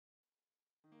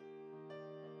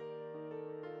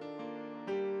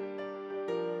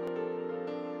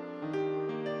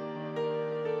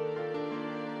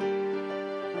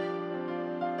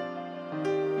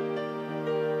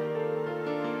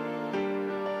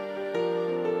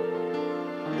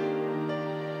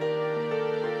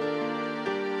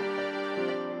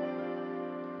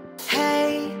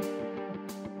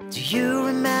you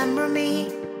remember me?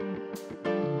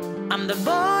 I'm the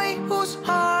boy whose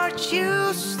heart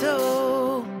you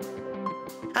stole.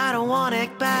 I don't want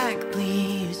it back,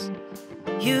 please.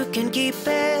 You can keep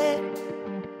it.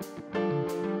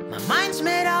 My mind's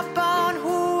made up on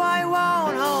who I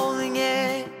want holding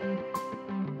it.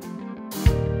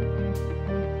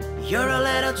 You're a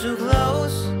little too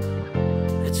close,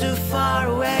 too far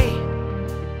away.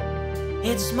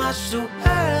 It's much too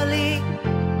early,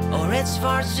 or it's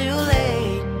far too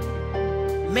late.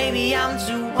 Maybe I'm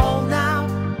too old now,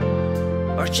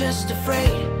 or just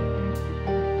afraid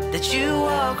that you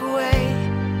walk away.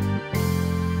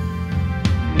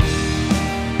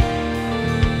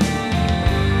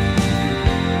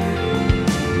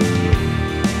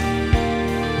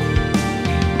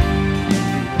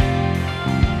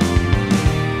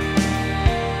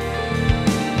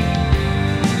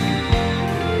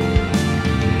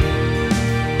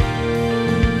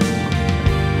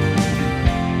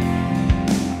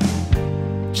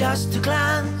 Just a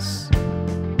glance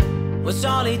was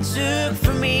all it took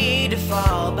for me to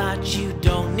fall. But you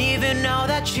don't even know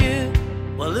that you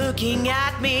were looking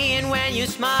at me. And when you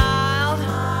smiled,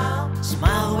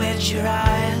 smile with your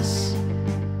eyes,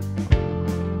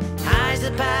 eyes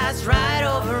that pass right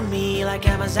over me, like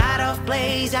I'm as out of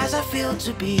place as I feel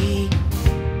to be.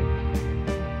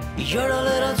 You're a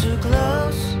little too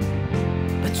close,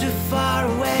 but too far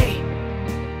away.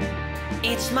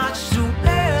 It's much too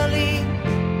early,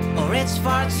 or it's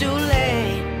far too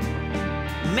late.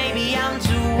 Maybe I'm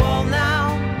too old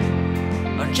now,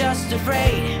 or just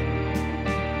afraid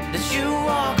that you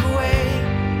walk away.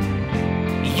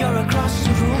 You're across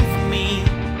the room from me,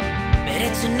 but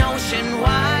it's an ocean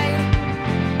wide,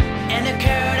 and the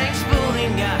current's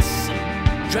pulling us,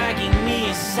 dragging me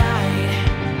aside.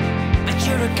 But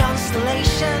you're a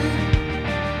constellation,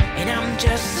 and I'm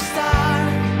just a star,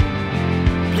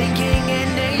 blinking in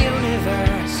the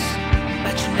universe.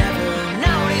 But you never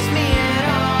notice me at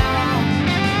all.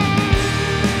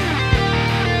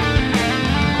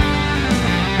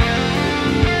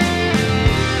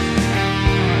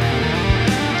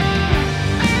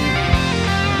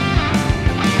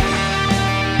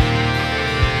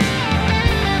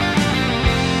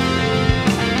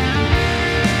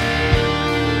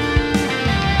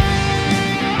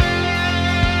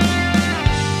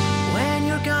 When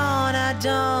you're gone, I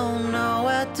don't know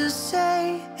what to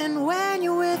say. And when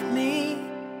you're with me,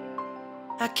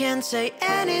 I can't say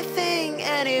anything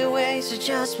anyway, so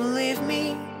just believe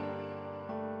me.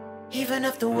 Even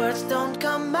if the words don't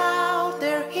come out,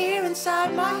 they're here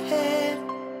inside my head,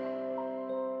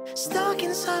 stuck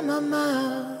inside my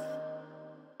mouth.